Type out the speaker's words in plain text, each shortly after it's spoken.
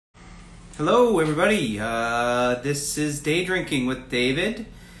Hello, everybody. This is Day Drinking with David.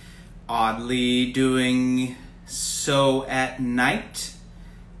 Oddly doing so at night.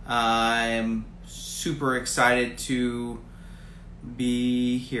 I'm super excited to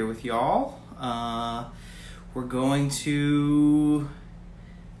be here with y'all. We're going to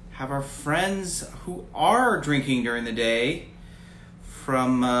have our friends who are drinking during the day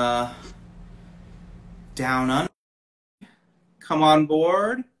from down under come on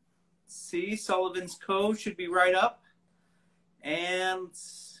board. See, Sullivans Cove should be right up, and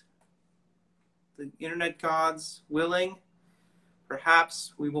the internet gods willing,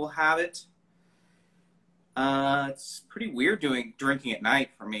 perhaps we will have it. It's pretty weird drinking at night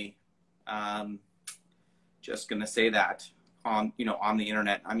for me. Just gonna say that on the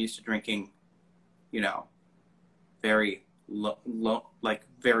internet. I'm used to drinking, very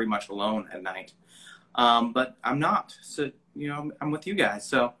very much alone at night. But I'm not. So I'm with you guys.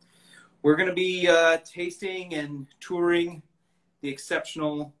 So we're going to be tasting and touring the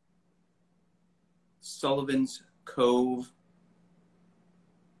exceptional Sullivans Cove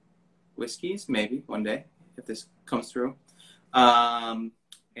whiskeys, maybe one day, if this comes through. And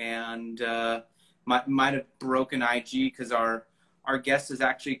might have broken IG because our guest is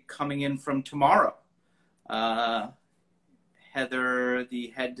actually coming in from tomorrow. Heather, the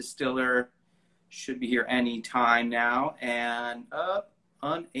head distiller, should be here any time now, and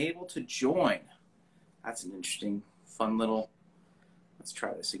unable to join. That's an interesting, fun little, let's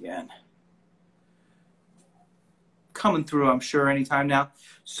try this again. Coming through, I'm sure, anytime now.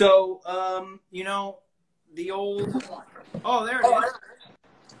 So, the old, oh, there it is.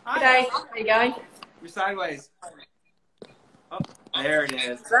 Hi. G'day, how are you going? You're sideways. Oh, there it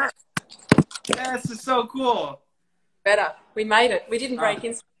is. This is so cool. Better. We made it. We didn't break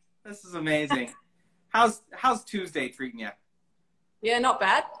in. This is amazing. How's Tuesday treating you? Yeah, not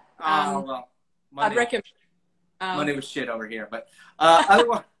bad. Well, Monday, I'd recommend. Monday was shit over here, but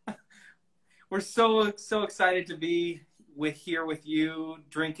otherwise, we're so excited to be here with you,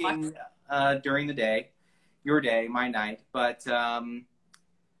 drinking during the day, your day, my night. But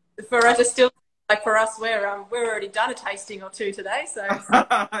for us, still like for us, we're already done a tasting or two today, so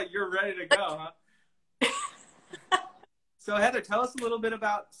you're ready to go, huh? So Heather, tell us a little bit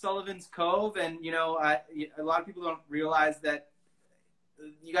about Sullivans Cove, and a lot of people don't realize that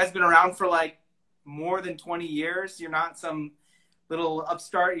you guys have been around for like more than 20 years. You're not some little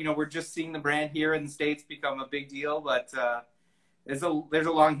upstart. We're just seeing the brand here in the States become a big deal, but there's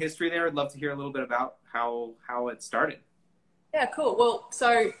a long history there. I'd love to hear a little bit about how it started. Yeah, cool. Well,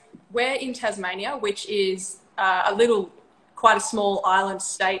 so we're in Tasmania, which is quite a small island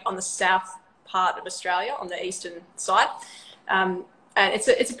state on the south part of Australia, on the eastern side. And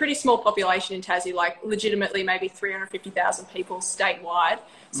it's a pretty small population in Tassie, like legitimately maybe 350,000 people statewide.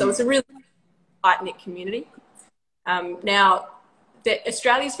 So it's a really tight-knit community. Now,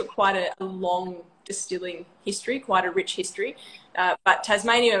 Australia's got quite a long distilling history, quite a rich history, but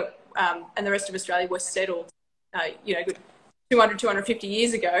Tasmania and the rest of Australia were settled, 250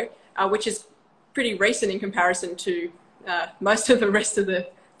 years ago, which is pretty recent in comparison to most of the rest of the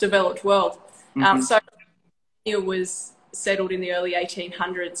developed world. So it was settled in the early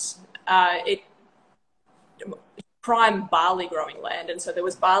 1800s. Prime barley growing land, and so there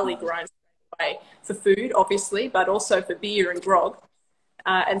was barley grown for food, obviously, but also for beer and grog.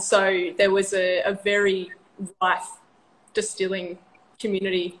 And so there was a very rife distilling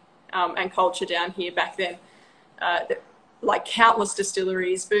community and culture down here back then. Like countless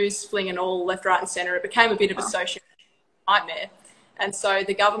distilleries, booze flinging all left, right and centre. It became a bit of a social nightmare. And so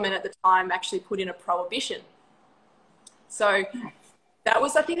the government at the time actually put in a prohibition. So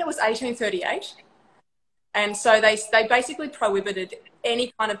I think it was 1838. And so they basically prohibited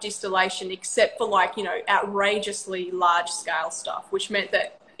any kind of distillation except for outrageously large scale stuff, which meant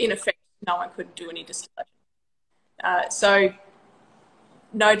that in effect, no one could do any distillation. So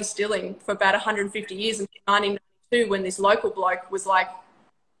no distilling for about 150 years until 1992, when this local bloke was like,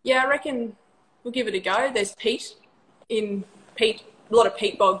 yeah, I reckon we'll give it a go. There's a lot of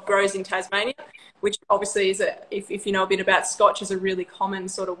peat bog grows in Tasmania, which obviously is if you know a bit about Scotch, is a really common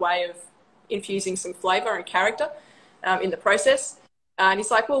sort of way of infusing some flavour and character in the process. And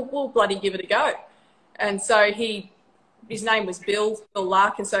he's like, well, we'll bloody give it a go. And so his name was Bill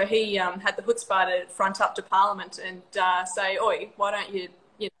Lark, and so he had the chutzpah to front up to Parliament and say, oi, why don't you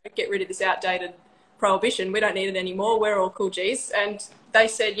get rid of this outdated prohibition? We don't need it anymore. We're all cool G's. And they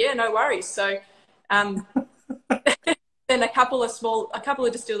said, yeah, no worries. So then a couple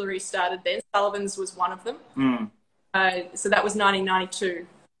of distilleries started then. Sullivans was one of them. So that was 1992.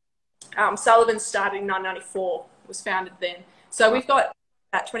 Sullivans started in 1994, was founded then. So we've got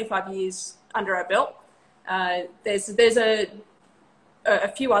about 25 years under our belt. There's a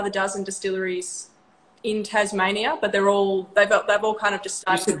few other dozen distilleries in Tasmania, but they've all kind of just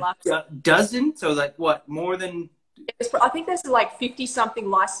started in the last dozen. So like what, more than? I think there's like 50 something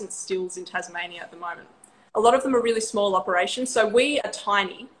licensed stills in Tasmania at the moment. A lot of them are really small operations. So we are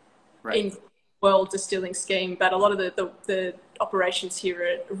tiny in world distilling scheme, but a lot of the operations here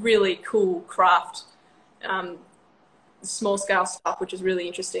are really cool craft, small scale stuff, which is really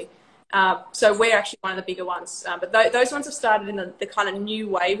interesting. So we're actually one of the bigger ones, but those ones have started in the kind of new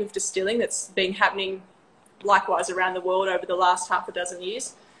wave of distilling that's been happening likewise around the world over the last half a dozen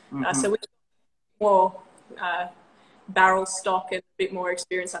years. So we've got more barrel stock and a bit more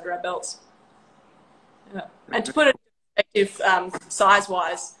experience under our belts. And to put it in perspective,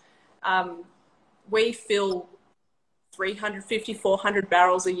 size-wise, we fill 350, 400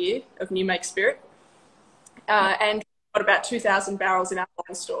 barrels a year of new make spirit, and we've got about 2,000 barrels in our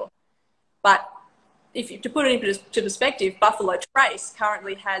wine store. But to put it into perspective, Buffalo Trace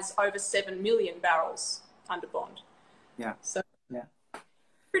currently has over 7 million barrels under bond. Yeah. So yeah,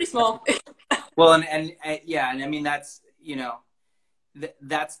 pretty small. Well, and I mean that's, you know,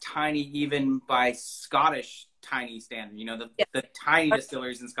 that's tiny even by Scottish tiny standard. You know, the tiny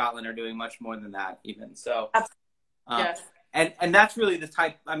distilleries in Scotland are doing much more than that even. So and that's really the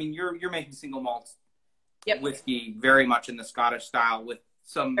type. I mean, you're making single malt whiskey very much in the Scottish style with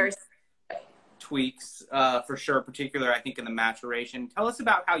some tweaks for sure, particular I think in the maturation. Tell us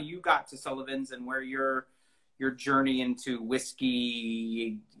about how you got to Sullivans and where your journey into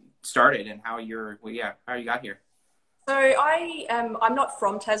whiskey started and how you got here. So I'm not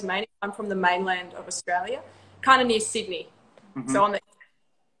from Tasmania. I'm from the mainland of Australia, kind of near Sydney. So on the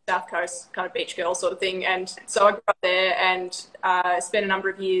south coast, kind of beach girl sort of thing. And so I grew up there and spent a number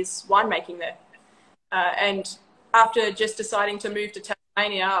of years winemaking there. And after just deciding to move to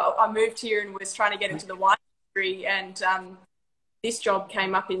Tasmania, I moved here and was trying to get into the wine industry, and this job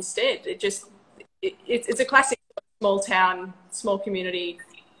came up instead. It's a classic small town, small community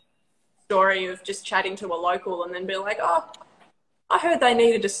story of just chatting to a local and then be like, oh, I heard they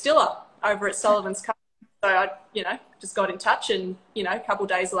need a distiller over at Sullivans Cove. So I, just got in touch, and, a couple of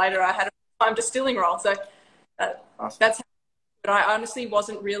days later I had a full-time distilling role. So awesome. That's how, but I honestly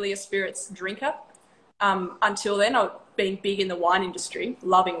wasn't really a spirits drinker until then. I'd been big in the wine industry,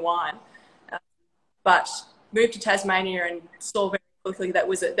 loving wine, but moved to Tasmania and saw very quickly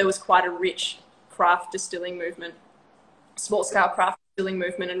that there was quite a rich craft distilling movement, small scale craft distilling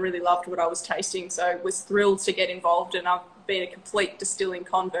movement, and really loved what I was tasting. So was thrilled to get involved, and I've been a complete distilling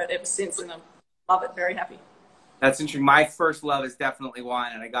convert ever since, and I love it. Very happy. That's interesting. My first love is definitely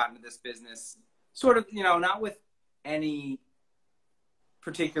wine, and I got into this business sort of, not with any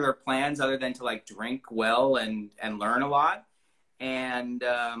particular plans other than to like drink well and learn a lot. And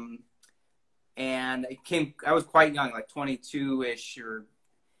I was quite young, like 22-ish, or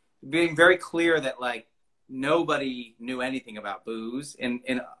being very clear that like nobody knew anything about booze in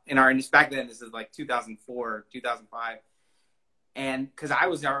our industry. Back then, this is like 2004, 2005. And because I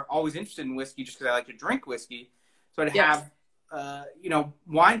was always interested in whiskey just because I like to drink whiskey. So I'd have,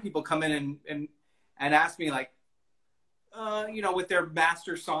 wine people come in and ask me like, with their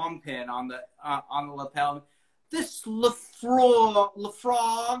master somm pin on the lapel, this Lafroig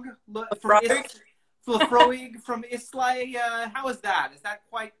from Islay, how is that? Is that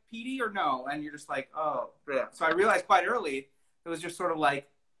quite peaty or no? And you're just like, oh, yeah. So I realized quite early it was just sort of like,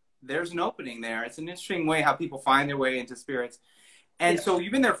 there's an opening there. It's an interesting way how people find their way into spirits. And so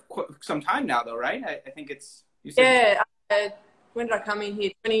you've been there for some time now, though, right? I think it's... You said when did I come in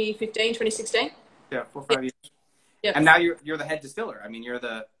here? 2015, 2016? Yeah, 4 or 5 years. Yeah. And now you're the head distiller. I mean, you're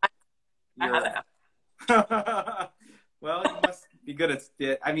the... Well, you must be good at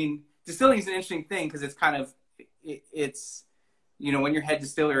it. I mean, distilling is an interesting thing because it's kind of... It's, when you're head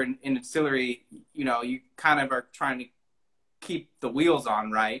distiller in a distillery, you kind of are trying to keep the wheels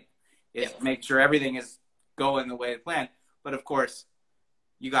on, right? Make sure everything is going the way it's planned. But, of course,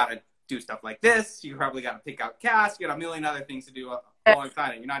 you got to do stuff like this. You probably got to pick out casks. You got a million other things to do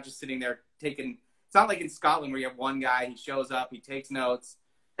alongside it. You're not just sitting there taking... It's not like in Scotland where you have one guy, he shows up, he takes notes.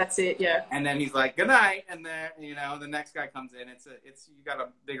 That's it, yeah. And then he's like, good night. And then, the next guy comes in. You got a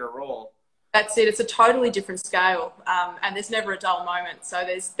bigger role. That's it. It's a totally different scale. And there's never a dull moment. So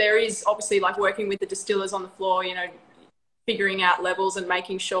there is obviously like working with the distillers on the floor, figuring out levels and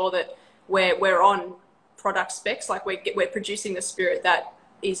making sure that we're on product specs. Like we're producing the spirit that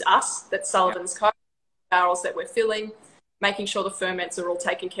is us, that's Sullivans Cove, barrels that we're filling, making sure the ferments are all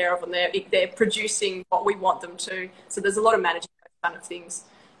taken care of and they're producing what we want them to. So there's a lot of managing those kind of things.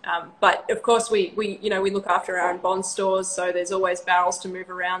 But of course, we look after our own bond stores, so there's always barrels to move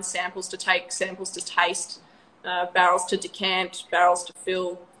around, samples to take, samples to taste, barrels to decant, barrels to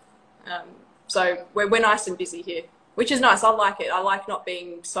fill. So we're nice and busy here, which is nice. I like it. I like not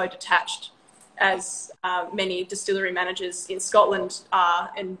being so detached as many distillery managers in Scotland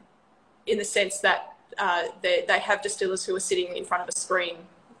are, and in the sense that they have distillers who are sitting in front of a screen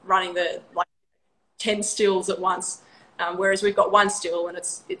running 10 stills at once. Whereas we've got one still, and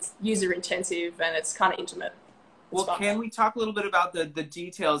it's user intensive and it's kind of intimate. Well, can we talk a little bit about the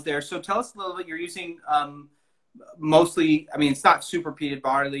details there? So tell us a little bit. You're using mostly, I mean, it's not super peated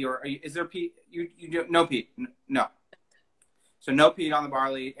barley, or is there peat? You do no peat? No. So no peat on the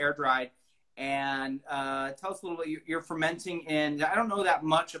barley, air dried. And tell us a little bit. You're fermenting in. I don't know that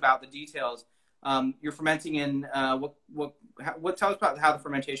much about the details. You're fermenting in what? Tell us about how the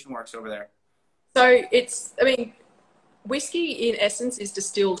fermentation works over there. So whiskey, in essence, is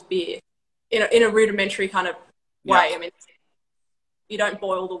distilled beer in a rudimentary kind of way. Yeah. I mean, you don't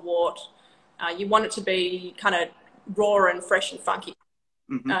boil the wort. You want it to be kind of raw and fresh and funky.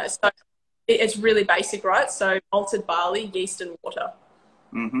 Mm-hmm. So it's really basic, right? So malted barley, yeast, and water.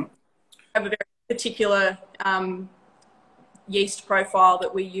 Mm-hmm. Have a very particular yeast profile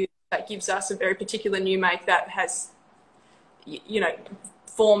that we use that gives us a very particular new make that has,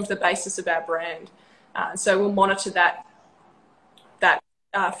 formed the basis of our brand. So we'll monitor that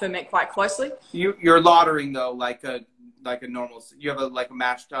ferment quite closely. You're lautering though, like a normal. You have a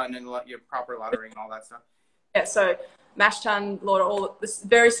mash tun and your proper lautering and all that stuff. Yeah, so mash tun, lauter, all this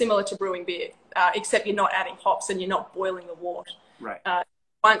very similar to brewing beer, except you're not adding hops and you're not boiling the wort. Right.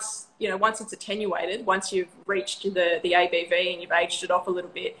 Once it's attenuated, once you've reached the ABV and you've aged it off a little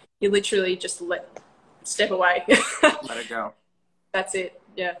bit, you literally just step away. Let it go. That's it.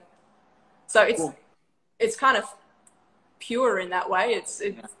 Yeah. So it's kind of pure in that way.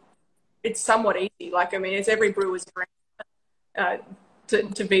 It's somewhat easy. It's every brewer's dream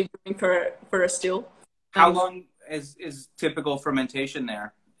to be brewing for a still. How long is typical fermentation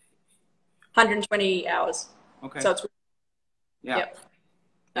there? 120 hours. Okay. So it's Yep.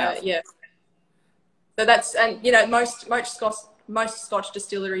 Yeah. So that's, and most Scotch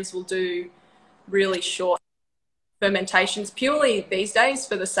distilleries will do really short fermentations purely these days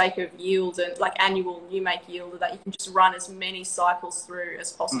for the sake of yield and annual new make yield, that you can just run as many cycles through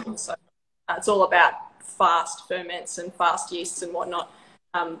as possible. Mm-hmm. So it's all about fast ferments and fast yeasts and whatnot.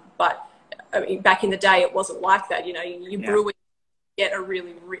 But back in the day, it wasn't like that. You brew it, get a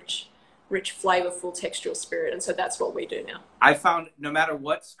really rich, flavorful textural spirit, and so that's what we do now. I found no matter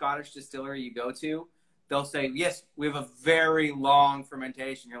what Scottish distillery you go to, they'll say, yes, we have a very long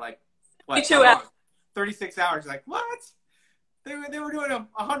fermentation. You're like, what? 2 hours. 36 hours. Like, what? They were doing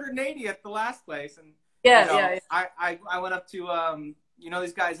 180 at the last place. And yeah. I went up to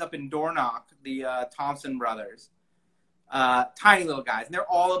these guys up in Dornoch, the Thompson brothers, tiny little guys, and they're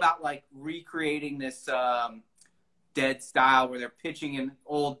all about recreating this dead style where they're pitching in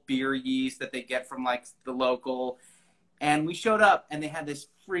old beer yeast that they get from the local. And we showed up and they had this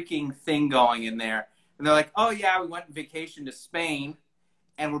freaking thing going in there, and they're like, oh yeah, we went on vacation to Spain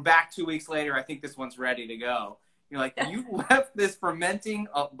and we're back 2 weeks later. I think this one's ready to go. You're like, you left this fermenting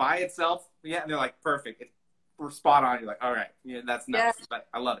by itself? Yeah. And they're like, perfect. We're spot on. You're like, all right. Yeah, that's nuts. Yeah. But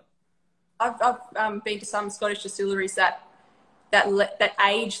I love it. I've been to some Scottish distilleries that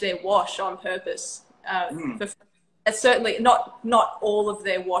age their wash on purpose. It's certainly not all of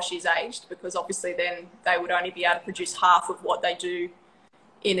their wash is aged, because obviously then they would only be able to produce half of what they do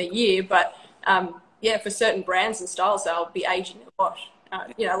in a year. But for certain brands and styles, they'll be aging their wash.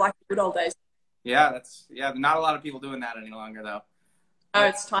 Like the good old days. Yeah, not a lot of people doing that any longer though. Oh,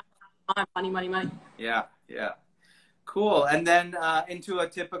 it's time, money. Yeah. Cool. And then into a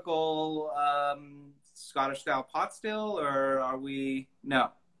typical Scottish style pot still, or are we? No.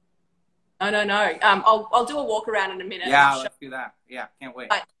 No. I'll do a walk around in a minute. Yeah, let's do that. Yeah, can't wait.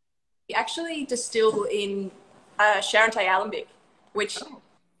 We actually distill in Charente Alembic, which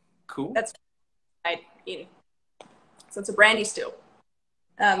cool. That's made in. So it's a brandy still,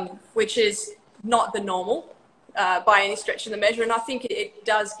 which is not the normal by any stretch of the measure, and I think it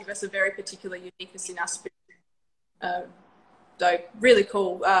does give us a very particular uniqueness in our spirit. So really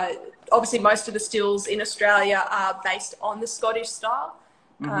cool. Obviously, most of the stills in Australia are based on the Scottish style.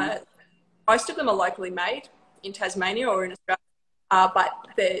 Mm-hmm. Most of them are locally made in Tasmania or in Australia, but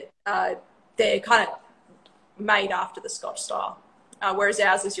they're kind of made after the Scotch style. Whereas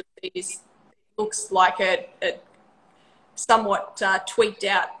ours, as you'll see, looks like a somewhat tweaked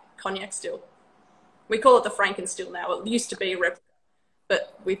out cognac still. We call it the Franken still now. It used to be a replica,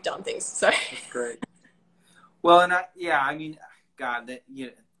 but we've done things. So that's great. Well, and God,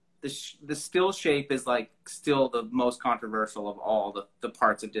 the still shape is like still the most controversial of all the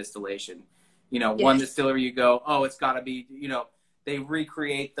parts of distillation. You know, one distillery you go, oh, it's got to be, you know, they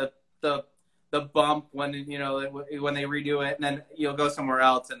recreate the bump when, you know, when they redo it, and then you'll go somewhere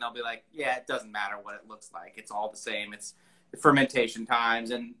else and they'll be like, yeah, it doesn't matter what it looks like. It's all the same. It's fermentation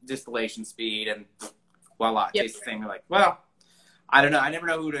times and distillation speed, and voila, it tastes the same. You're like, well, I don't know. I never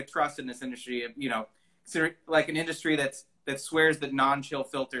know who to trust in this industry. You know, consider like an industry that swears that non-chill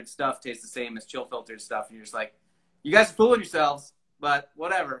filtered stuff tastes the same as chill filtered stuff, and you're just like, you guys are fooling yourselves, but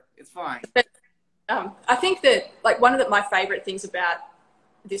whatever, it's fine. I think that like one of my favorite things about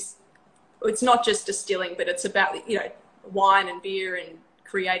this, it's not just distilling, but it's about, you know, wine and beer and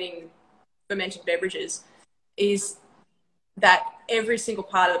creating fermented beverages, is that every single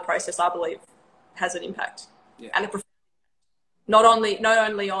part of the process, I believe, has an impact, and not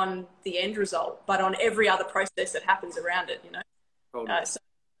only on the end result, but on every other process that happens around it. You know, totally. So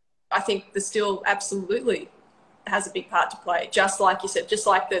I think the still absolutely has a big part to play. Just like you said, just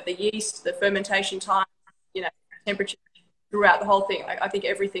like the yeast, the fermentation time, you know, temperature throughout the whole thing. I think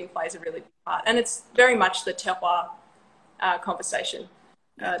everything plays a really big part, and it's very much the terroir conversation.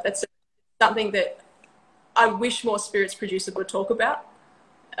 That's something that I wish more spirits producers would talk about,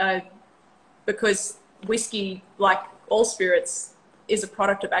 because whiskey, like all spirits, is a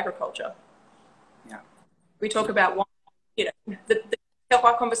product of agriculture. Yeah. We talk about wine, you know, the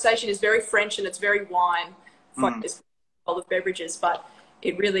terroir conversation is very French and it's very wine focused of beverages, but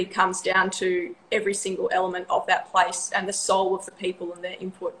it really comes down to every single element of that place and the soul of the people and their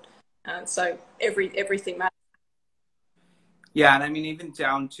input. So everything matters. Yeah, and I mean, even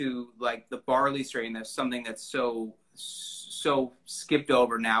down to like the barley strain, that's something that's so skipped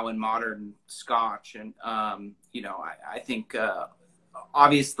over now in modern Scotch. And, you know, I think,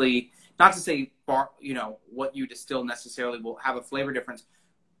 obviously, not to say, you know, what you distill necessarily will have a flavor difference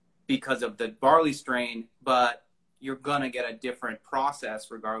because of the barley strain, but you're going to get a different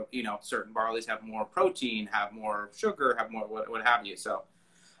process regardless. You know, certain barleys have more protein, have more sugar, have more what have you. So,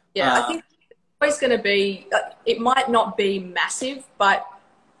 yeah, I think it's always going to be, it might not be massive, but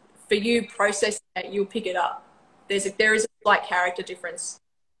for you processing it, you'll pick it up. There is a slight character difference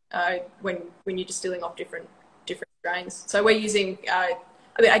when you're distilling off different strains. So we're using, I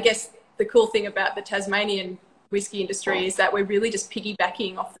mean, I guess the cool thing about the Tasmanian whiskey industry is that we're really just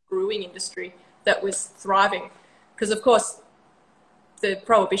piggybacking off the brewing industry that was thriving. Because, of course, the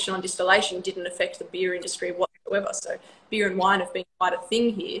prohibition on distillation didn't affect the beer industry whatsoever. So beer and wine have been quite a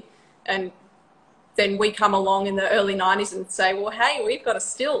thing here. And then we come along in the early 90s and say, well, hey, we've got a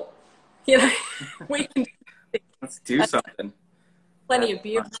still. You know, we can let's do something. Plenty of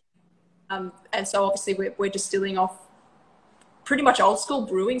beer. And so obviously we're distilling off pretty much old school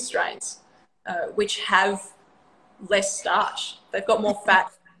brewing strains, which have less starch. They've got more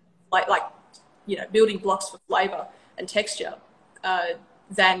fat, like you know, building blocks for flavour and texture,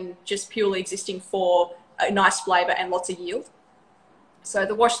 than just purely existing for a nice flavour and lots of yield. So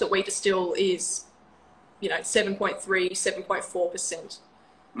the wash that we distill is, you know, 7.3, 7.4%,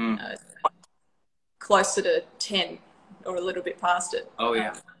 closer to 10 or a little bit past it. Oh,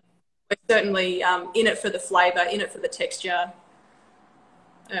 yeah. We're certainly in it for the flavour, in it for the texture.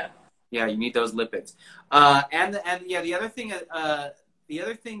 Yeah. Yeah, you need those lipids. And the other thing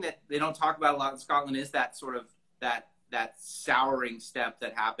that they don't talk about a lot in Scotland is that sort of that souring step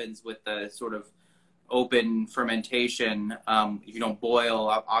that happens with the sort of open fermentation. If you don't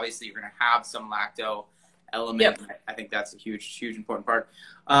boil, obviously you're going to have some lacto element. Yep. I think that's a huge important part.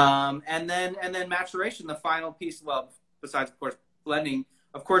 And then maturation, the final piece. Well, besides of course blending,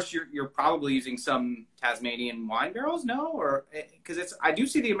 of course you're probably using some Tasmanian wine barrels, no? Or because I do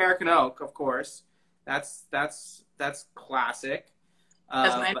see the American oak, of course. That's classic.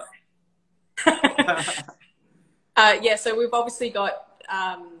 Yeah, so we've obviously got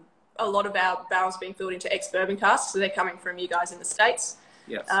a lot of our barrels being filled into ex-bourbon casks, so they're coming from you guys in the States.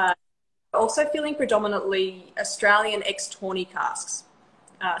 Yes. Also filling predominantly Australian ex-Tawny casks.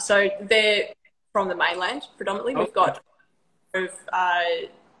 So they're from the mainland predominantly. We've got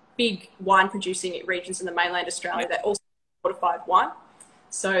big wine producing regions in the mainland Australia that also fortified wine.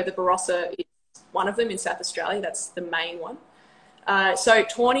 So the Barossa is one of them in South Australia. That's the main one. So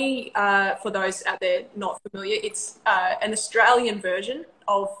Tawny, for those out there not familiar, it's an Australian version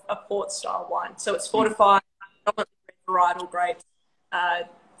of a port style wine. So it's fortified, varietal grapes,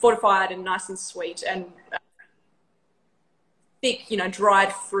 fortified and nice and sweet and thick, you know,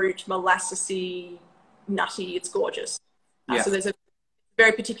 dried fruit, molassesy, nutty. It's gorgeous. So there's a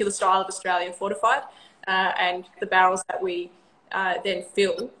very particular style of Australian fortified, and the barrels that we then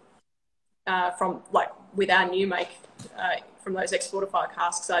fill from, like, with our new make from those exportified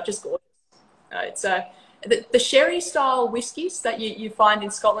casks are just gorgeous. It's the sherry style whiskies that you find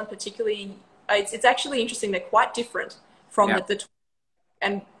in Scotland, particularly. It's actually interesting. They're quite different from the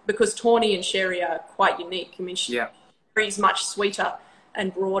and because tawny and sherry are quite unique. I mean, sherry is much sweeter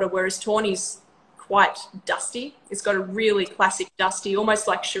and broader, whereas tawny's quite dusty. It's got a really classic dusty, almost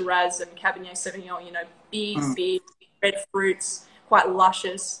like Shiraz and Cabernet Sauvignon. You know, big red fruits, quite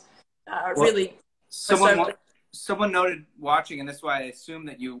luscious. Really. Someone noted watching, and that's why I assume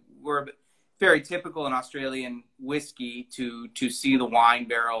that you were very typical in Australian whiskey to see the wine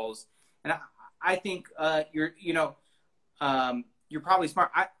barrels. And I think you're probably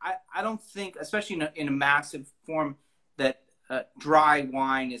smart. I don't think, especially in a massive form, that dry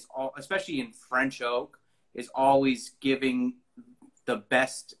wine is especially in French oak, is always giving the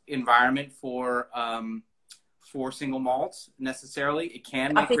best environment for single malts necessarily. It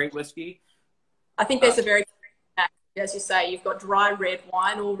can make great whiskey. I think there's a very, as you say, you've got dry red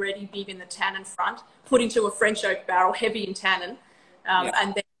wine already big in the tannin front, put into a French oak barrel, heavy in tannin,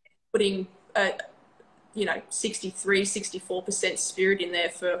 and then putting 63, 64% spirit in there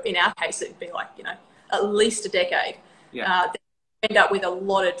for, in our case, it'd be like, at least a decade. Then end up with a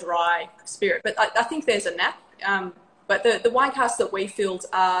lot of dry spirit. But I think there's a knack. But the wine casks that we filled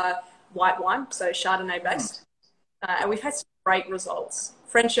are white wine, so Chardonnay based. And we've had some great results.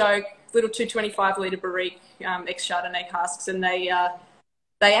 French oak, little 225 litre barrique, ex-Chardonnay casks, and they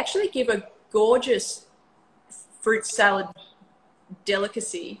actually give a gorgeous fruit salad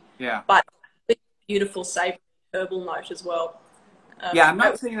delicacy, but beautiful savoury herbal note as well. I'm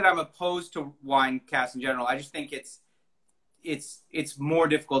not saying that I'm opposed to wine casks in general. I just think it's more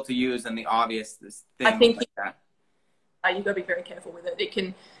difficult to use than the obvious thing. I think that. You've got to be very careful with it. It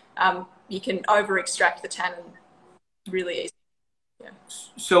can you can over extract the tannin really easily. Yeah.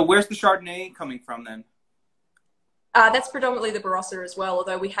 So where's the Chardonnay coming from then? That's predominantly the Barossa as well,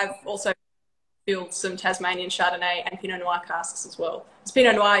 although we have also filled some Tasmanian Chardonnay and Pinot Noir casks as well.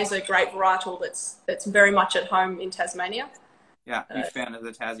 Pinot Noir is a great varietal that's very much at home in Tasmania. Yeah, huge fan of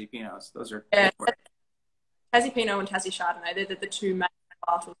the Tassie Pinots. Those are Tassie Pinot and Tassie Chardonnay. They're the two main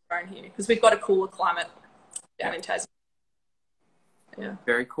varietals grown here because we've got a cooler climate down in Tassie. Yeah.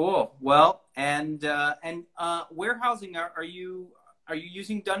 Very cool. Well, and warehousing, are you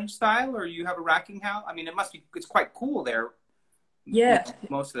using Dunwich style, or you have a racking house? I mean, it's quite cool there. Yeah.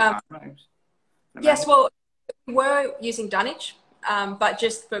 Most of the time, right? Yes, well, we were using Dunwich, but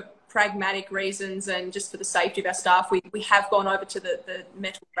just for pragmatic reasons and just for the safety of our staff, we have gone over to the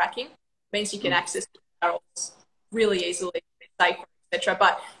metal racking. It means you can access barrels really easily, safe, etc.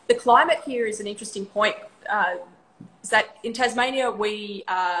 But the climate here is an interesting point. Is that in Tasmania we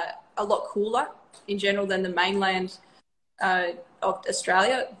are a lot cooler in general than the mainland of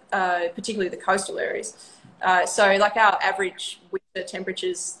Australia, particularly the coastal areas. So like our average winter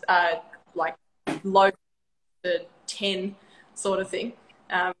temperatures are like low to 10 sort of thing.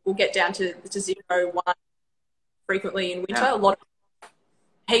 We'll get down to 0, 1 frequently in winter. A lot of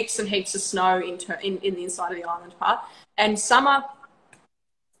heaps and heaps of snow in the inside of the island part. And summer,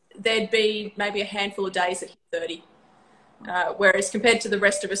 there'd be maybe a handful of days that hit 30. Whereas compared to the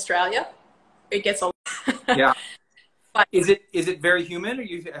rest of Australia, it gets a lot. Yeah. But is it very humid, or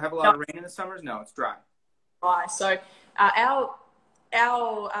you have a lot of rain in the summers? No, it's dry. Dry. So our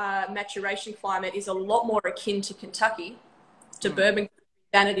maturation climate is a lot more akin to Kentucky, to bourbon,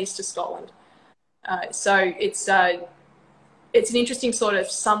 than it is to Scotland. So it's an interesting sort of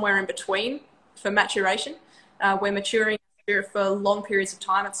somewhere in between for maturation. We're maturing for long periods of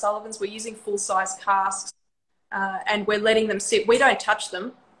time at Sullivan's. We're using full-size casks. And we're letting them sit. We don't touch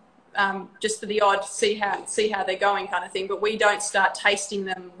them, just for the odd see how they're going kind of thing. But we don't start tasting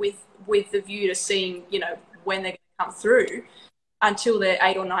them with the view to seeing when they're going to come through until they're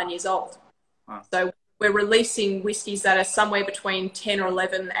 8 or 9 years old. Wow. So we're releasing whiskies that are somewhere between 10 or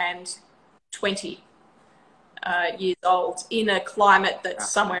 11 and 20 years old in a climate that's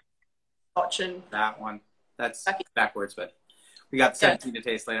somewhere in Scotch and that one. That's backwards, but we got 17 to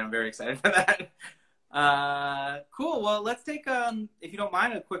taste later. I'm very excited for that. Cool. Well, let's take, if you don't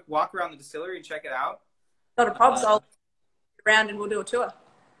mind, a quick walk around the distillery and check it out. Not a problem. I'll around and we'll do a tour.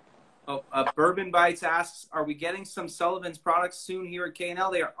 Bourbon Bites asks, are we getting some Sullivan's products soon here at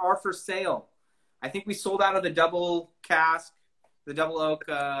KNL? They are for sale. I think we sold out of the double cask, the double oak,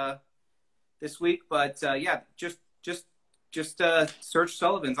 this week, but just search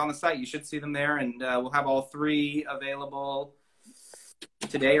Sullivan's on the site. You should see them there, and we'll have all 3 available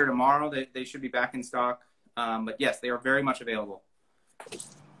today or tomorrow. They should be back in stock. But yes, they are very much available.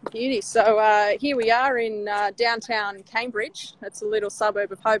 Beauty. So here we are in downtown Cambridge. It's a little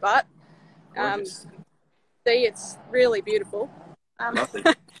suburb of Hobart. see, it's really beautiful. Lovely.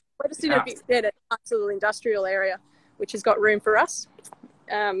 We're just in a nice little industrial area, which has got room for us.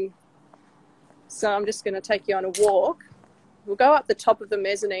 So I'm just going to take you on a walk. We'll go up the top of the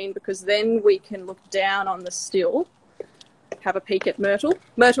mezzanine because then we can look down on the still, have a peek at Myrtle.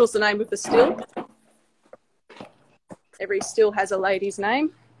 Myrtle's the name of the still. Every still has a lady's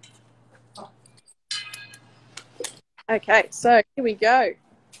name. Okay, so here we go.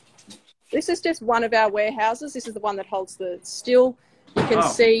 This is just one of our warehouses. This is the one that holds the still. You can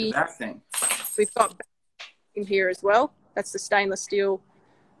see that thing. We've got in here as well. That's the stainless steel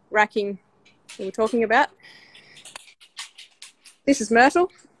racking we were talking about. This is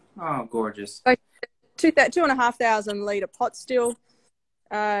Myrtle. Oh, gorgeous. So 2,500 litre pot still.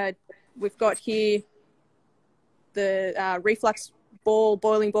 We've got here the reflux ball,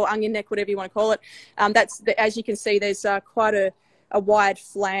 boiling ball, onion neck, whatever you want to call it. As you can see, there's quite a wide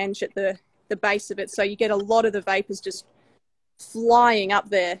flange at the base of it. So you get a lot of the vapours just flying up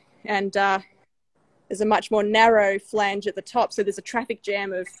there. And there's a much more narrow flange at the top. So there's a traffic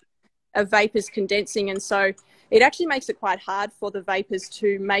jam of vapours condensing. And so it actually makes it quite hard for the vapours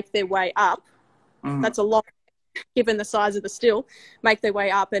to make their way up. Mm. That's a lot, given the size of the still, make their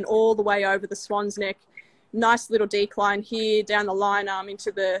way up and all the way over the swan's neck. Nice little decline here down the line into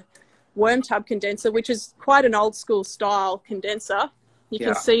the worm tub condenser, which is quite an old school style condenser. You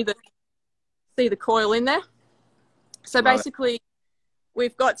can see the coil in there. So basically,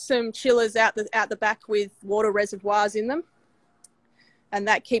 we've got some chillers out the back with water reservoirs in them, and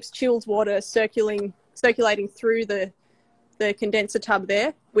that keeps chilled water circulating through the condenser tub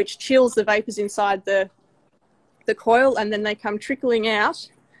there, which chills the vapours inside the coil, and then they come trickling out.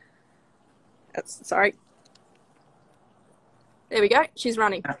 Sorry. There we go. She's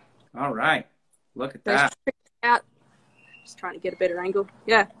running. All right. Look at that. Out. Just trying to get a better angle.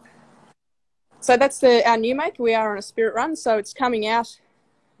 Yeah. So that's our new make. We are on a spirit run, so it's coming out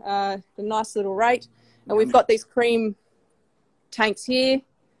a nice little rate. And we've got these cream tanks here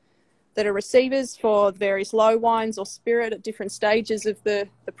that are receivers for various low wines or spirit at different stages of the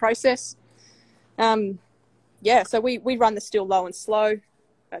process. So we run the still low and slow.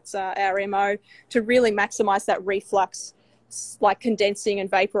 That's our MO, to really maximise that reflux, like condensing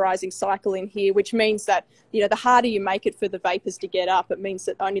and vaporising cycle in here, which means that, the harder you make it for the vapours to get up, it means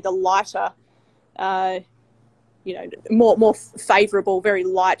that only the lighter, more favourable, very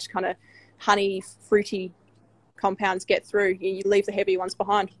light kind of honey, fruity compounds get through. You leave the heavy ones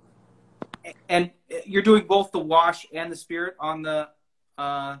behind. And you're doing both the wash and the spirit on the...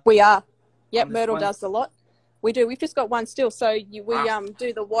 We are. Yep, Myrtle does the lot. We do. We've just got one still. So we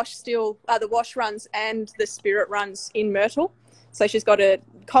do the wash still, the wash runs and the spirit runs in Myrtle. So she's got a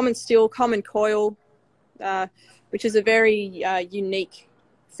common still, common coil, which is a very unique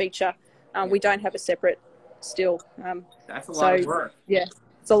feature. We don't have a separate still. That's a lot of work. Yeah,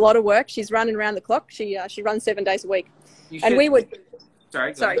 it's a lot of work. She's running around the clock. She runs 7 days a week. And we would...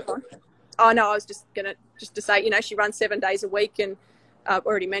 Sorry. Oh, no, I was just going to say, she runs 7 days a week, and I've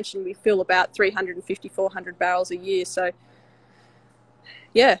already mentioned we fill about 350, 400 barrels a year. So,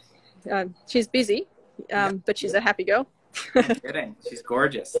 yeah, she's busy, but she's a happy girl. No kidding. She's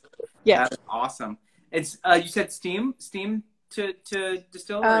gorgeous. Yeah. That's awesome. It's you said steam to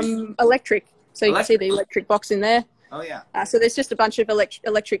distill? Electric. So you can see the electric box in there. Oh, yeah. So there's just a bunch of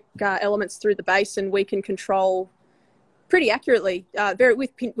electric elements through the base, and we can control pretty accurately,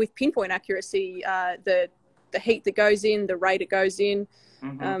 with pinpoint accuracy, the heat that goes in, the rate it goes in,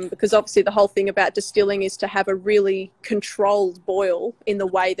 because obviously the whole thing about distilling is to have a really controlled boil in the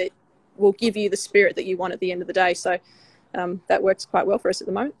way that will give you the spirit that you want at the end of the day. So that works quite well for us at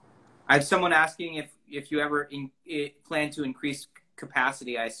the moment. I have someone asking if you ever plan to increase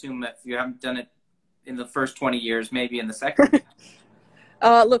capacity. I assume that you haven't done it in the first 20 years, maybe in the second.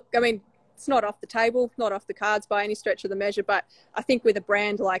 Look, I mean, it's not off the table, not off the cards by any stretch of the measure, but I think with a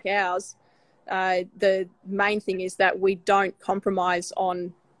brand like ours, the main thing is that we don't compromise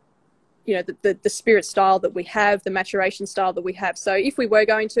on, the spirit style that we have, the maturation style that we have. So if we were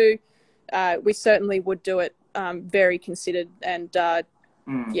going to, we certainly would do it very considered. And our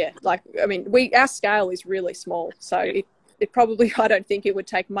scale is really small. So it probably, I don't think it would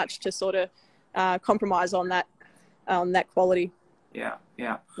take much to sort of compromise on that quality. Yeah.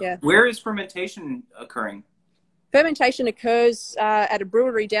 Where is fermentation occurring? Fermentation occurs at a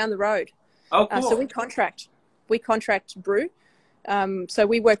brewery down the road. Oh, cool. So we contract brew. So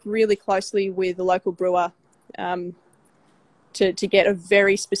we work really closely with the local brewer to get a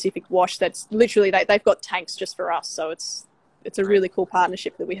very specific wash that's literally, they've got tanks just for us. So it's a really cool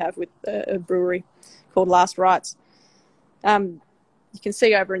partnership that we have with a brewery called Last Rites. You can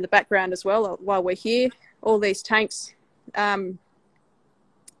see over in the background as well, while we're here, all these tanks,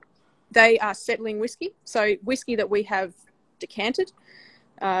 they are settling whiskey. So whiskey that we have decanted,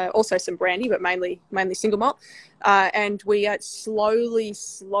 also some brandy, but mainly single malt. And we are slowly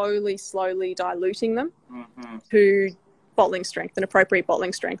diluting them to bottling strength, an appropriate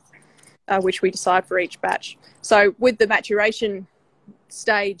bottling strength, which we decide for each batch. So with the maturation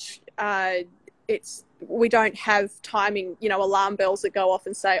stage, we don't have timing, alarm bells that go off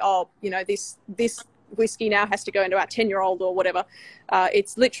and say, oh, this whiskey now has to go into our 10-year-old or whatever.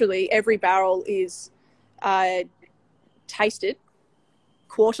 It's literally every barrel is tasted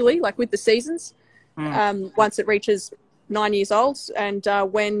quarterly, like with the seasons, once it reaches 9 years old. And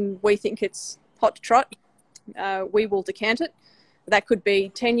when we think it's hot to trot, we will decant it. That could be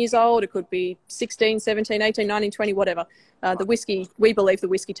 10 years old, it could be 16, 17, 18, 19, 20, whatever. The whiskey, we believe the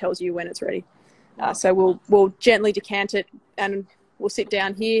whiskey tells you when it's ready. So we'll gently decant it, and we'll sit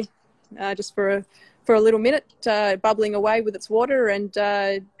down here just for a little minute, bubbling away with its water, and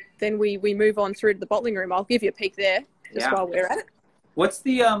then we move on through to the bottling room. I'll give you a peek there while we're at it. What's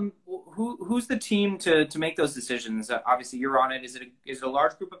the who's the team to make those decisions? Obviously, you're on it. Is it a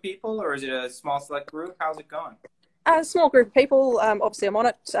large group of people, or is it a small select group? How's it going? A small group of people. Obviously, I'm on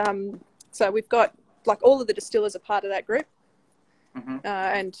it. So we've got all of the distillers are part of that group,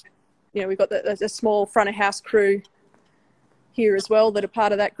 and we've got a small front of house crew here as well that are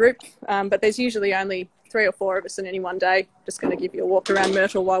part of that group. But there's usually only 3 or 4 of us in any one day. Just going to give you a walk around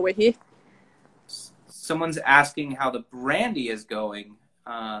Myrtle while we're here. Someone's asking how the brandy is going.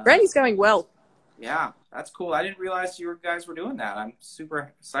 Brandy's going well. Yeah, that's cool. I didn't realize you guys were doing that. I'm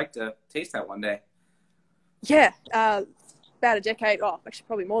super psyched to taste that one day. Yeah, about a decade, actually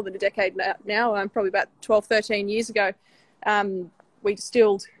probably more than a decade now, probably about 12, 13 years ago, we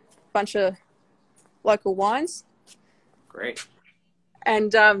distilled a bunch of local wines. Great.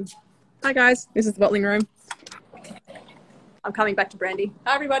 And hi guys, this is the bottling room. I'm coming back to brandy.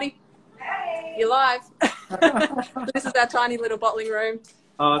 Hi everybody. Hey. You're live. This is our tiny little bottling room.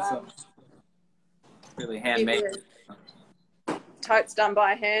 Awesome. Really handmade. Totes done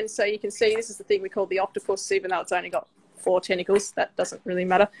by hand, so you can see this is the thing we call the octopus, even though it's only got 4 tentacles. That doesn't really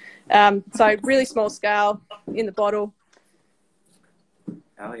matter. So really small scale in the bottle.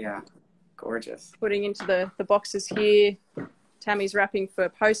 Oh yeah, gorgeous. Putting into the boxes here. Tammy's wrapping for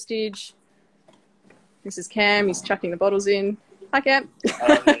postage. This is Cam. He's chucking the bottles in. Hi Cam.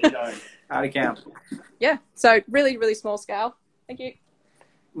 Howdy Cam. Yeah, so really, really small scale. Thank you.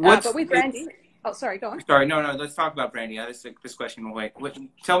 But with brandy. Oh, sorry, go on. Sorry, no, let's talk about brandy. This question will wait.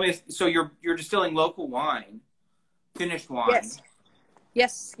 Tell me, so you're distilling local wine, finished wine.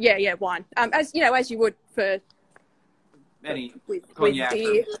 Yes, yeah, wine. As you would for any with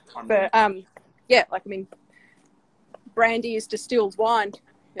beer. But brandy is distilled wine,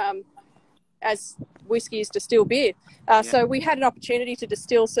 as whiskey is distilled beer. So we had an opportunity to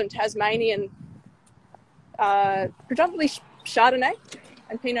distill some Tasmanian, predominantly Chardonnay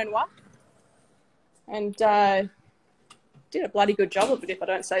and Pinot Noir. And did a bloody good job of it, if I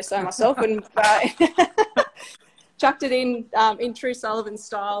don't say so myself, and chucked it in true Sullivan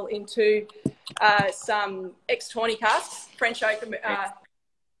style into some X20 casks, French oak,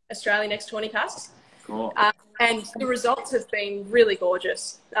 Australian X20 casks. Cool. And the results have been really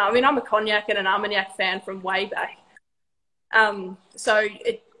gorgeous. I mean, I'm a cognac and an Armagnac fan from way back. So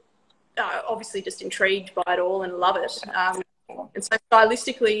it obviously just intrigued by it all and love it. And so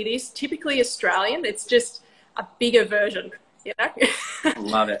stylistically, it is typically Australian. It's just a bigger version, I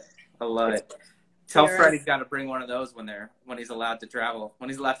love it. I love it. Tell Fred he's got to bring one of those when he's allowed to travel, when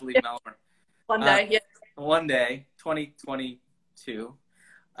he's allowed to leave Melbourne. One day, yeah. One day, 2022.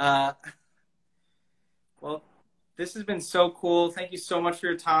 Well, this has been so cool. Thank you so much for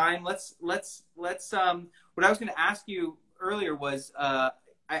your time. Let's what I was going to ask you earlier was,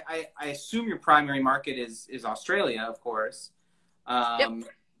 I assume your primary market is Australia, of course.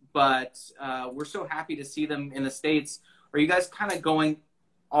 But we're so happy to see them in the States. Are you guys kind of going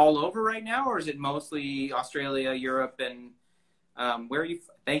all over right now, or is it mostly Australia, Europe, and where are you?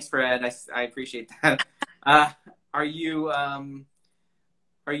 Thanks, Fred. I appreciate that. Are you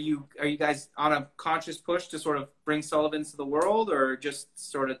guys on a conscious push to sort of bring Sullivans to the world, or just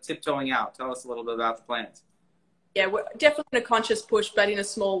sort of tiptoeing out? Tell us a little bit about the plans. Yeah, we're definitely in a conscious push, but in a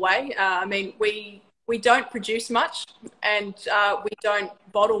small way. I mean, we don't produce much, and we don't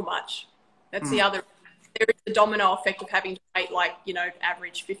bottle much. That's the other. There is the domino effect of having to wait,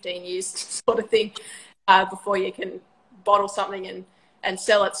 average 15 years sort of thing before you can bottle something and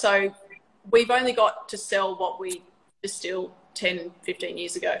sell it. So we've only got to sell what we distilled 10, 15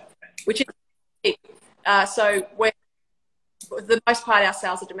 years ago, which is big. So the most part, our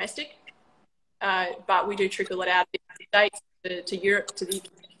sales are domestic. but we do trickle it out to the States, to Europe, to the UK.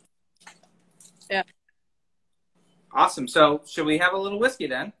 Yeah. Awesome. So should we have a little whiskey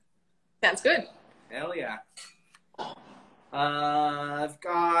then? Sounds good. Hell yeah. I've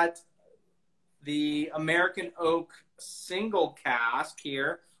got the American Oak single cask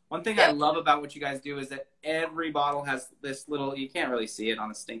here. One thing I love about what you guys do is that every bottle has this little, you can't really see it on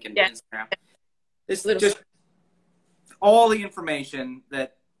the stinking Instagram. This little, just all the information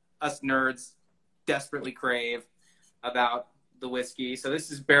that us nerds desperately crave about the whiskey. So this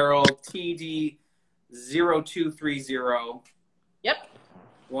is barrel TD0230. Yep.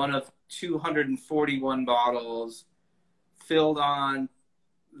 One of 241 bottles, filled on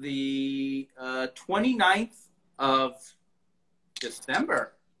the 29th of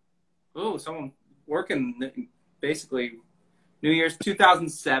December. Oh, someone working basically New Year's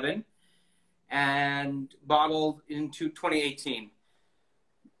 2007, and bottled into 2018.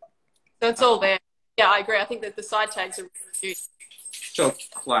 So it's all there. Yeah, I agree. I think that the side tags are really cute. So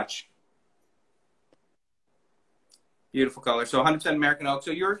clutch. Beautiful color. So 100% American oak.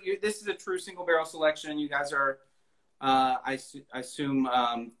 So this is a true single barrel selection. You guys are, I assume,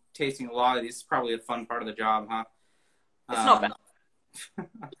 tasting a lot of these. It's probably a fun part of the job, huh? It's not bad.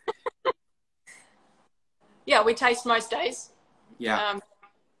 Yeah, we taste most days. Yeah.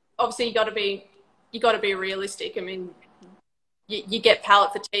 Obviously, you got to be realistic. I mean, you get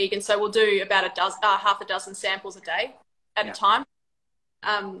palate fatigue, and so we'll do about half a dozen samples a day at a time.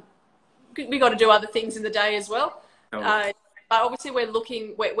 We got to do other things in the day as well. But obviously,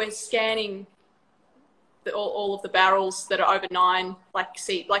 we're scanning all of the barrels that are over 9,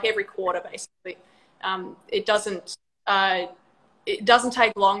 like every quarter, basically. It doesn't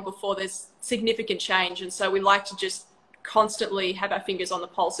take long before there's significant change, and so we like to just constantly have our fingers on the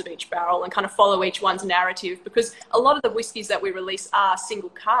pulse of each barrel and kind of follow each one's narrative, because a lot of the whiskies that we release are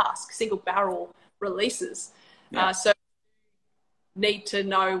single barrel releases. So need to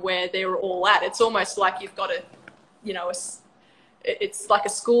know where they're all at. It's almost like you've got to, it's like a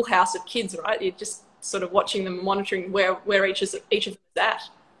schoolhouse of kids, right? You're just sort of watching them, monitoring where each of them is at.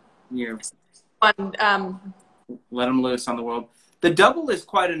 Yeah. And, let them loose on the world. The double is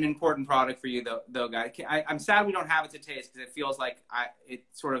quite an important product for you, though, guys. I'm sad we don't have it to taste, because it feels like it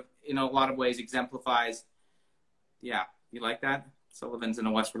sort of, in a lot of ways, exemplifies. Yeah, you like that? Sullivan's in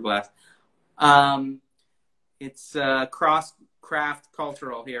a Westward glass. It's cross-craft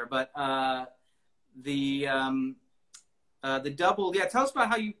cultural here, but the double. Yeah, tell us about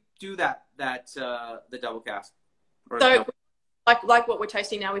how you do the double cask. So, like what we're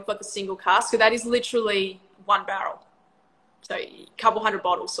tasting now, we've got the single cask. So that is literally one barrel. So a couple hundred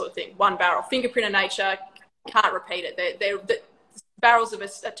bottles sort of thing, one barrel. Fingerprint of nature, can't repeat it. The barrels of a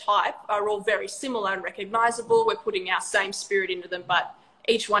type are all very similar and recognizable. We're putting our same spirit into them, but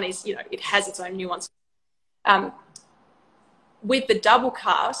each one is, it has its own nuance. With the double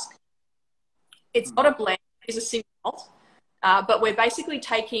cask, it's not a blend, it's a single malt, but we're basically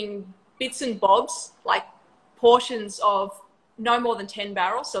taking bits and bobs, like portions of no more than 10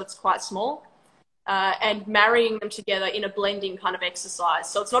 barrels, so it's quite small, and marrying them together in a blending kind of exercise.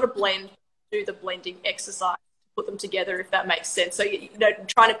 So it's not a blend, do the blending exercise, put them together, if that makes sense. So,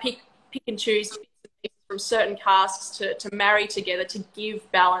 trying to pick and choose from certain casks to marry together, to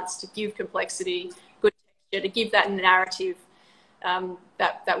give balance, to give complexity, good texture, to give that narrative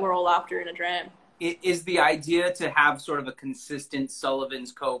that we're all after in a dram. Is the idea to have sort of a consistent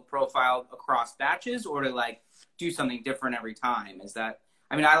Sullivans Cove profile across batches, or to do something different every time? Is that,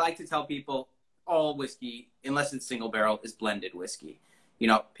 I like to tell people all whiskey, unless it's single barrel, is blended whiskey.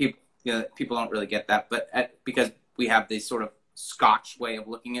 People don't really get that, but because we have this sort of Scotch way of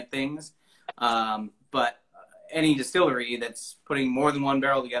looking at things. But any distillery that's putting more than one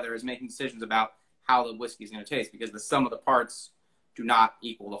barrel together is making decisions about how the whiskey is going to taste, because the sum of the parts do not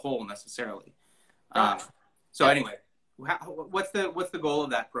equal the whole necessarily. So anyway, what's the goal of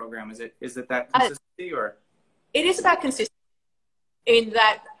that program? Is it that consistency, or? It is about consistency in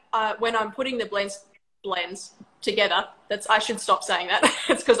that when I'm putting the blends together, I should stop saying that.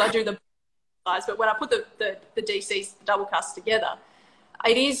 It's because I do the size. But when I put the DCs, the double cask together,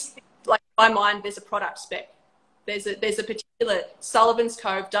 it is like, in my mind, there's a product spec. There's a particular Sullivan's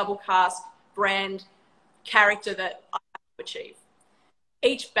Cove double cask brand character that I have to achieve.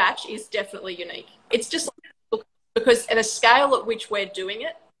 Each batch is definitely unique. It's just because at a scale at which we're doing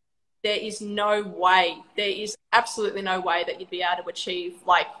it, there is absolutely no way that you'd be able to achieve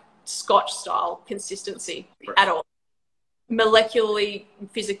Scotch style consistency at all. Molecularly,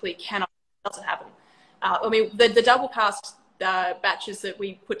 physically, doesn't happen. The double cask batches that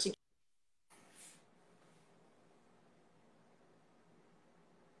we put together.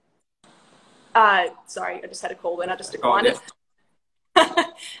 Sorry, I just had a call then. I just declined it.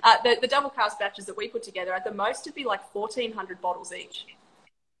 The double cask batches that we put together at the most would be like 1,400 bottles each,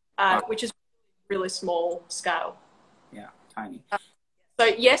 which is really small scale. Yeah, tiny. So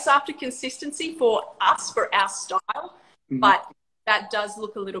yes, after consistency for us, for our style, but that does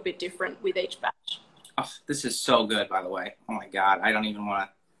look a little bit different with each batch. Oh, this is so good, by the way. Oh my God, I don't even want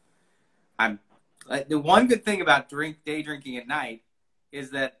to. The one good thing about day drinking at night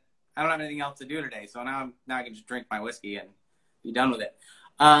is that I don't have anything else to do today, so now I can just drink my whiskey and be done with it.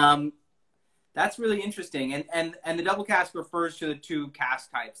 That's really interesting, and the double cask refers to the two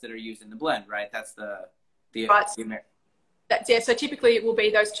cask types that are used in the blend, right? That's right. Yeah. So typically it will be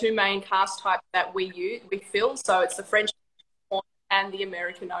those two main cask types that we fill. So it's the French and the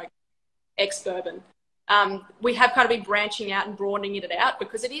American oak ex-bourbon. We have kind of been branching out and broadening it out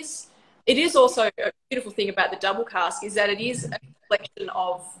because it is also a beautiful thing about the double cask is that it is a collection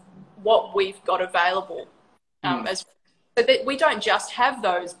of what we've got available. So that we don't just have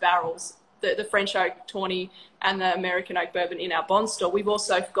those barrels, the French oak tawny and the American oak bourbon in our bond store. We've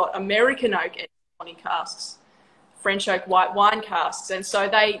also got American oak tawny casks, French oak white wine casks, and so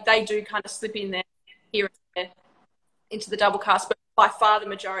they do kind of slip in there here and there into the double cask, but by far the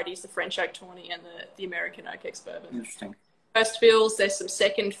majority is the French oak tawny and the American oak ex-bourbon. Interesting. First fills, there's some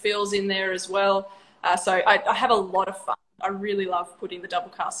second fills in there as well. So I have a lot of fun. I really love putting the double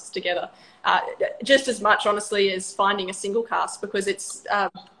casks together, just as much, honestly, as finding a single cask, because it's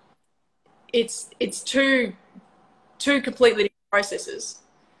two completely different processes.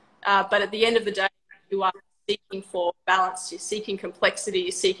 But at the end of the day, you are seeking for balance. You're seeking complexity.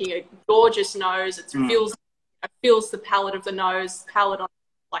 You're seeking a gorgeous nose. It fills the palate of the nose, palate on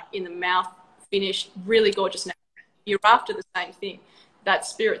like in the mouth, finished, really gorgeous. You're after the same thing, that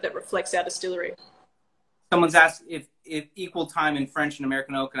spirit that reflects our distillery. Someone's asked if equal time in French and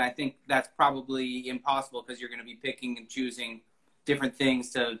American oak, and I think that's probably impossible because you're going to be picking and choosing different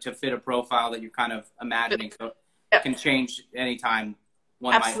things to fit a profile that you're kind of imagining. So it can change anytime.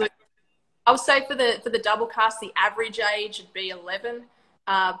 Absolutely. I would say for the double cask, the average age would be 11,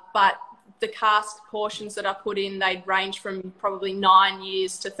 but the cask portions that I put in, they'd range from probably 9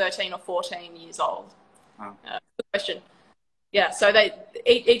 years to 13 or 14 years old. Wow. Good question. Yeah, so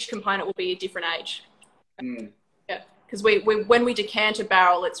each component will be a different age. Yeah, because when we decant a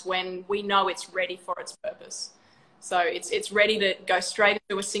barrel, it's when we know it's ready for its purpose. So it's ready to go straight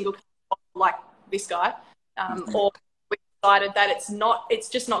into a single bottle like this guy, or we decided that it's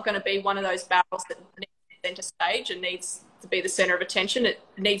just not going to be one of those barrels that needs center stage and needs to be the center of attention. It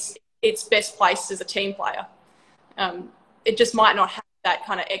needs its best place as a team player. It just might not have that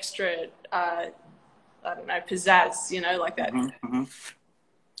kind of extra, I don't know, pizzazz, like that.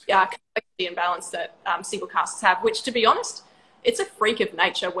 Yeah, complexity and balance that single casks have, which, to be honest, it's a freak of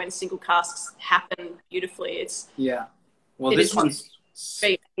nature when single casks happen beautifully. Well, this one's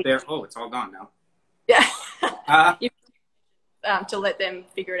there. Oh, it's all gone now. Yeah. To let them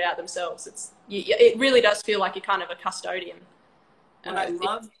figure it out themselves. It really does feel like you're kind of a custodian. And I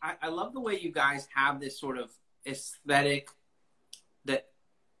love the way you guys have this sort of aesthetic that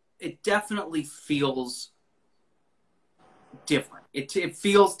it definitely feels different. It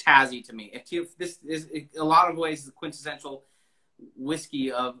feels Tassie to me. This is a lot of ways the quintessential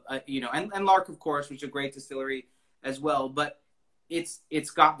whiskey of and Lark, of course, which is a great distillery as well. But it's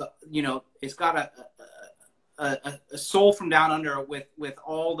got it's got a soul from down under with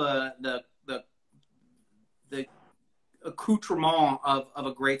all the accoutrement of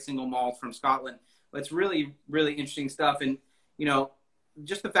a great single malt from Scotland. It's really, really interesting stuff. And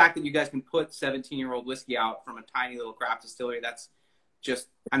just the fact that you guys can put 17-year-old whiskey out from a tiny little craft distillery, that's just,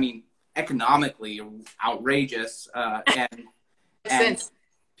 economically outrageous. And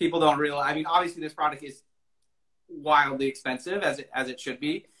people don't realize, obviously this product is wildly expensive as it should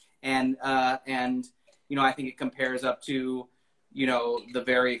be. And I think it compares up to, the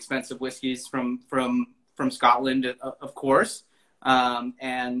very expensive whiskeys from Scotland, of course. But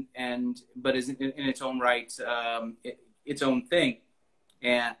is in its own right, its own thing.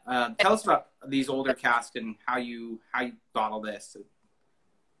 And tell us about these older casks and how you bottle this.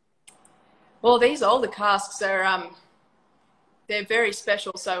 Well, these older casks are they're very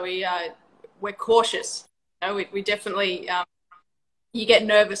special. So we're cautious. We definitely you get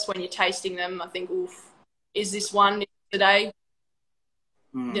nervous when you're tasting them. I think, oof, is this one today?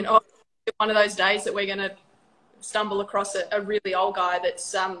 One of those days that we're going to stumble across a really old guy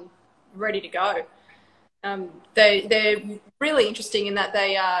that's ready to go. They're really interesting in that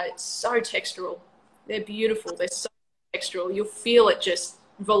they are so textural. They're beautiful. They're so textural. You'll feel it just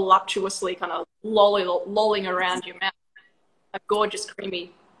voluptuously kind of lolling around your mouth. A gorgeous,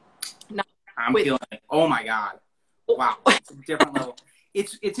 creamy nut I'm feeling it. Oh my God. Wow. It's a different level.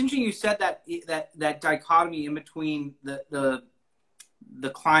 It's interesting you said that dichotomy in between the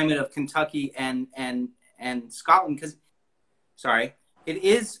climate of Kentucky and Scotland, because it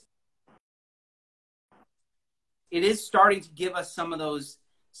is starting to give us some of those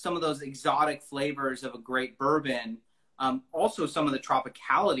exotic flavors of a great bourbon. Also some of the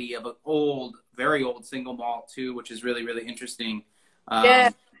tropicality of an very old single malt too, which is really, really interesting. Yeah,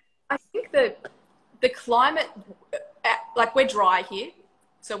 I think that the climate, like we're dry here,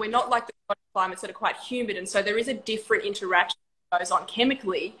 so we're not like the climates that are quite humid, and so there is a different interaction that goes on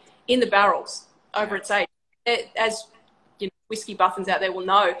chemically in the barrels over its age. As you know, whiskey buffins out there will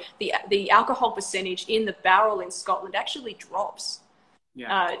know, the alcohol percentage in the barrel in Scotland actually drops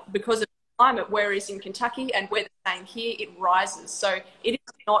because of the climate, whereas in Kentucky, and we're the same here, it rises. So it is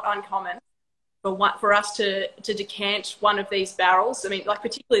not uncommon for us to decant one of these barrels. I mean, like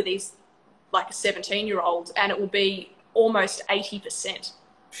particularly these, like a 17-year-old, and it will be almost 80%.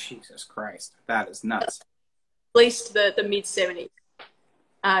 Jesus Christ, that is nuts. At least the mid 70s,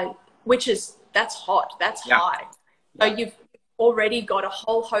 that's hot, that's high. So you've already got a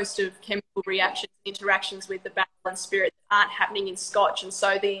whole host of chemical reactions, interactions with the barrel and spirit that aren't happening in Scotch. And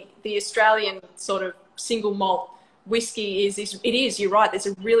so the Australian sort of single malt whiskey you're right, there's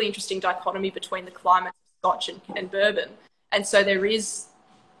a really interesting dichotomy between the climate of Scotch and bourbon. And so there is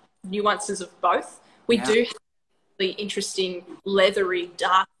nuances of both. We do have really interesting leathery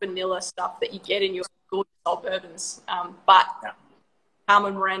dark vanilla stuff that you get in your good old bourbons, but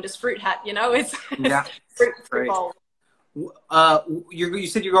Carmen Miranda's fruit hat, it's fruit bowl. You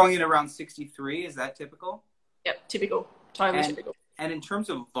said you're going in around 63. Is that typical? Yep, typical, totally typical. And in terms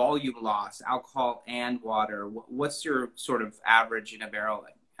of volume loss, alcohol and water, what's your sort of average in a barrel?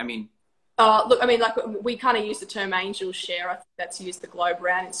 I mean, look, I mean, like we kind of use the term angel share. I think that's used the globe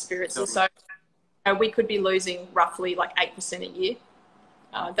around in spirits. And so we could be losing roughly like 8% a year.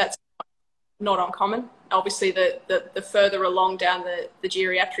 That's not uncommon. Obviously, the further along down the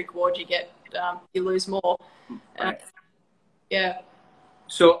geriatric ward you get, you lose more. Right. Yeah.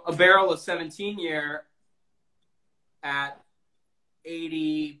 So a barrel of 17-year at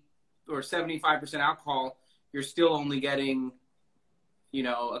 80 or 75% alcohol, you're still only getting,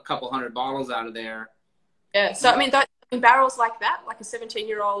 a couple hundred bottles out of there. Yeah. So, I mean, barrels like that, like a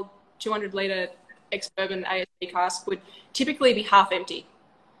 17-year-old 200-litre ex-bourbon ASB cask would typically be half empty.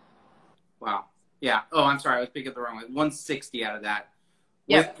 Wow. Yeah. Oh, I'm sorry. I was picking up the wrong one. 160 out of that.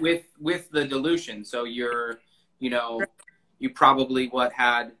 Yep. With the dilution. So you're, you probably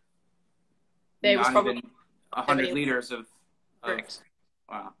had there was probably even 100 liters of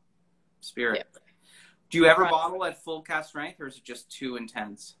wow, spirit. Yep. Do you ever bottle at full cask strength, or is it just too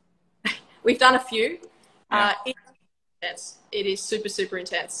intense? We've done a few. It's intense. It is super, super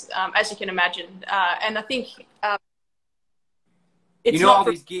intense, as you can imagine. And I think it's all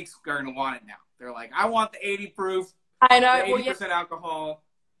these geeks are going to want it now. They're like, I want the 80 proof. I know. The 80% alcohol.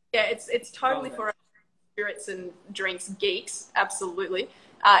 Yeah, it's totally for spirits and drinks geeks. Absolutely.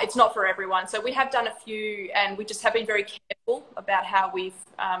 It's not for everyone. So we have done a few, and we just have been very careful about how we've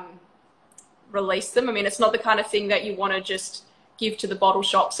released them. I mean, it's not the kind of thing that you want to just give to the bottle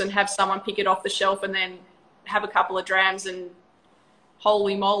shops and have someone pick it off the shelf and then have a couple of drams and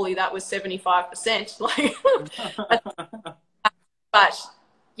holy moly, that was 75%. But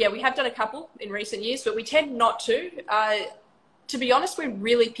yeah, we have done a couple in recent years, but we tend not to. To be honest, we're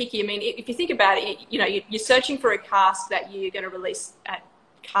really picky. I mean, if you think about it, you're searching for a cask that you're going to release at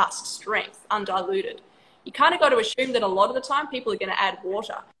cask strength, undiluted. You kind of got to assume that a lot of the time people are going to add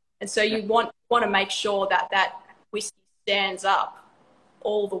water. And so you want to make sure that whiskey stands up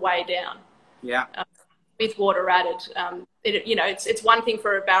all the way down. Yeah. With water added. It's one thing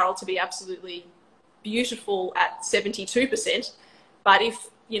for a barrel to be absolutely beautiful at 72%, but if,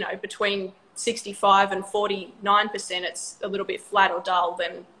 between 65 and 49% it's a little bit flat or dull,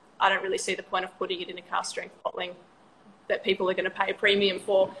 then I don't really see the point of putting it in a cask strength bottling that people are going to pay a premium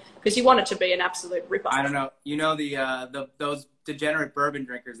for, because you want it to be an absolute ripper. I don't know. Those degenerate bourbon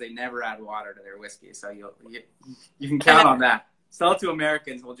drinkers, they never add water to their whiskey, so you can count on that. Sell it to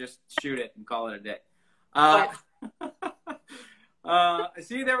Americans, we'll just shoot it and call it a day.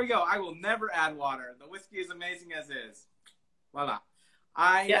 See, there we go. I will never add water. The whiskey is amazing as is. Voila.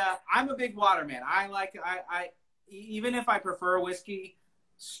 I'm a big water man. I even if I prefer whiskey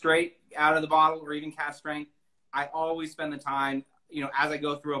straight out of the bottle or even cask strength, I always spend the time, as I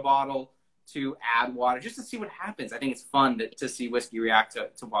go through a bottle, to add water just to see what happens. I think it's fun to see whiskey react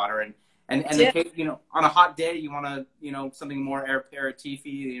to water, and on a hot day you want to something more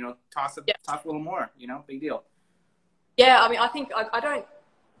aperitif-y, toss a little more, big deal. Yeah, I mean, I think I don't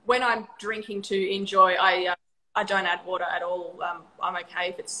when I'm drinking to enjoy, I don't add water at all. I'm okay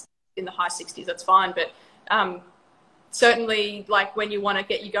if it's in the high 60s, that's fine. But certainly, like when you want to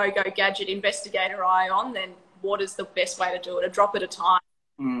get your go-go gadget investigator eye on, then water's the best way to do it. A drop at a time.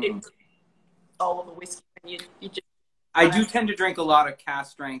 It's all of the whiskey, and you just. I do tend to drink a lot of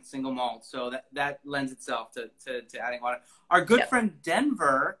cask strength single malt, so that lends itself to adding water. Our good friend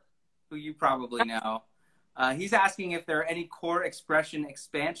Denver, who you probably know, he's asking if there are any core expression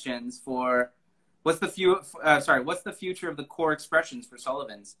expansions for what's the future of the core expressions for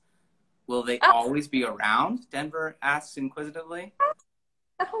Sullivans? Will they always be around? Denver asks inquisitively.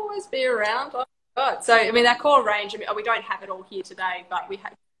 They'll always be around. Oh God. So I mean, that core range. I mean, we don't have it all here today, but we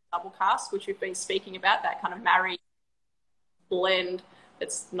have double cask, which we've been speaking about. That kind of married blend.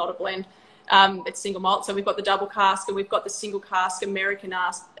 It's not a blend. It's single malt. So we've got the double cask, and we've got the single cask American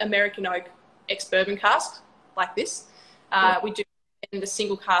oak ex-bourbon cask, like this. We do the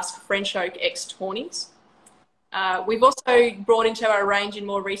single cask French oak ex-Tawnies. We've also brought into our range in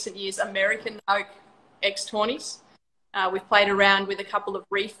more recent years American oak ex-Tawnies. We've played around with a couple of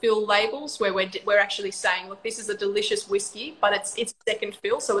refill labels where we're actually saying, look, this is a delicious whiskey, but it's second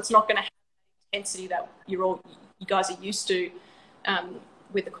fill, so it's not going to have the intensity that you guys are used to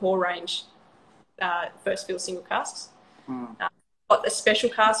with the core range first fill single casks. Got the special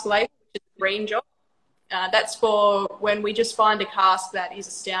cask label, which is a green job. That's for when we just find a cask that is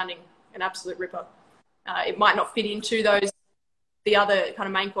astounding, an absolute ripper. It might not fit into the other kind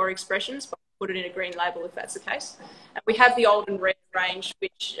of main core expressions, but put it in a green label if that's the case. And we have the old and red range,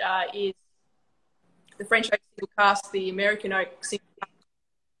 which is the French oak single cask, the American oak single cask,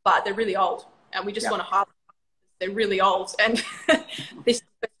 but they're really old, and we just want to harvest. They're really old, and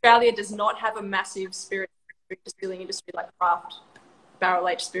Australia does not have a massive spirit distilling industry like craft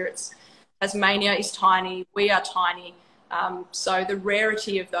barrel-aged spirits. Tasmania is tiny. We are tiny. So the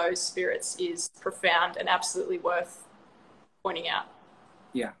rarity of those spirits is profound and absolutely worth pointing out.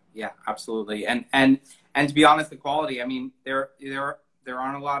 Yeah, absolutely. And to be honest, the quality. I mean, there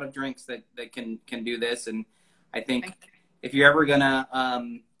aren't a lot of drinks that can do this, and I think if you're ever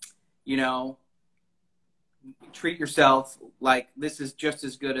gonna, treat yourself like this is just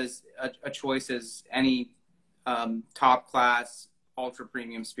as good as a choice as any top class ultra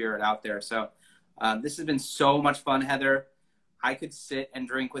premium spirit out there. So this has been so much fun, Heather. I could sit and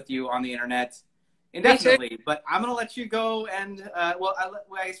drink with you on the internet indefinitely, but I'm going to let you go. And I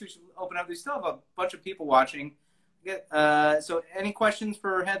guess we should open up. We still have a bunch of people watching. So any questions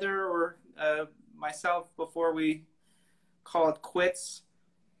for Heather or myself before we call it quits?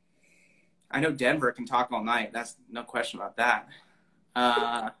 I know Denver can talk all night. That's no question about that.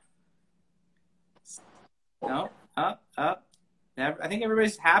 No, up. I think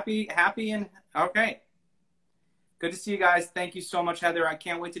everybody's happy and okay. Good to see you guys. Thank you so much, Heather. I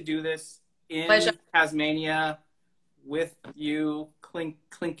can't wait to do this in Tasmania with you,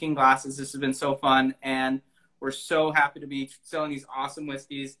 clinking glasses. This has been so fun, and we're so happy to be selling these awesome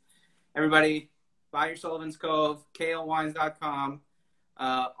whiskeys. Everybody, buy your Sullivans Cove, KLWines.com.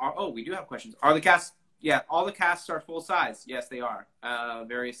 We do have questions. Are the casks? Yeah, all the casks are full size. Yes, they are.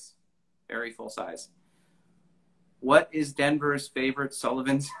 Very, very full size. What is Denver's favorite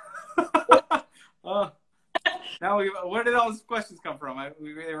Sullivans? Where did all these questions come from?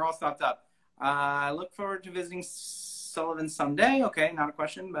 They were all stopped up. I look forward to visiting Sullivans someday. Okay, not a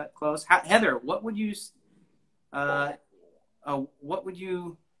question, but close. Heather, what would you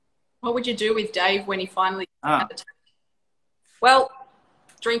do with Dave when he finally had the time? Well,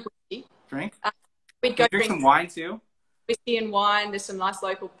 drink whiskey. Drink? We'd go drink some wine too. Whiskey and wine. There's some nice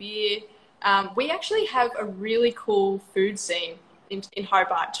local beer. We actually have a really cool food scene in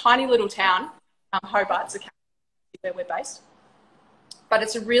Hobart. Tiny little town. Hobart's where we're based. But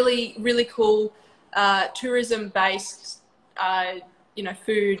it's a really, really cool tourism-based,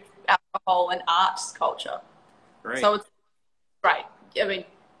 food, alcohol, and arts culture. Great. So it's great. I mean,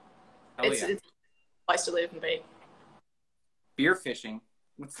 it's a place to live and be. Beer fishing.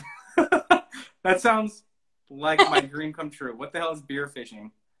 That sounds like my dream come true. What the hell is beer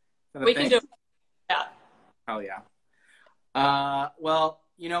fishing? We can do it. Yeah. Hell yeah. Well,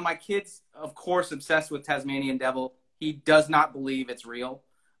 my kid's, of course, obsessed with Tasmanian Devil. He does not believe it's real.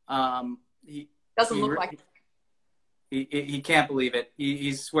 He doesn't look like it. He can't believe it.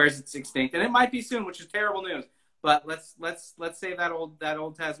 He swears it's extinct, and it might be soon, which is terrible news. But let's save that old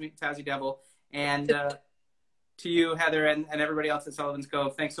Tassie Devil. And to you, Heather, and everybody else at Sullivans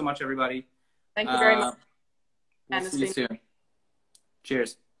Cove, thanks so much, everybody. Thank you very much. We'll see you soon.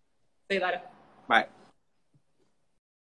 Cheers. See you later. Bye.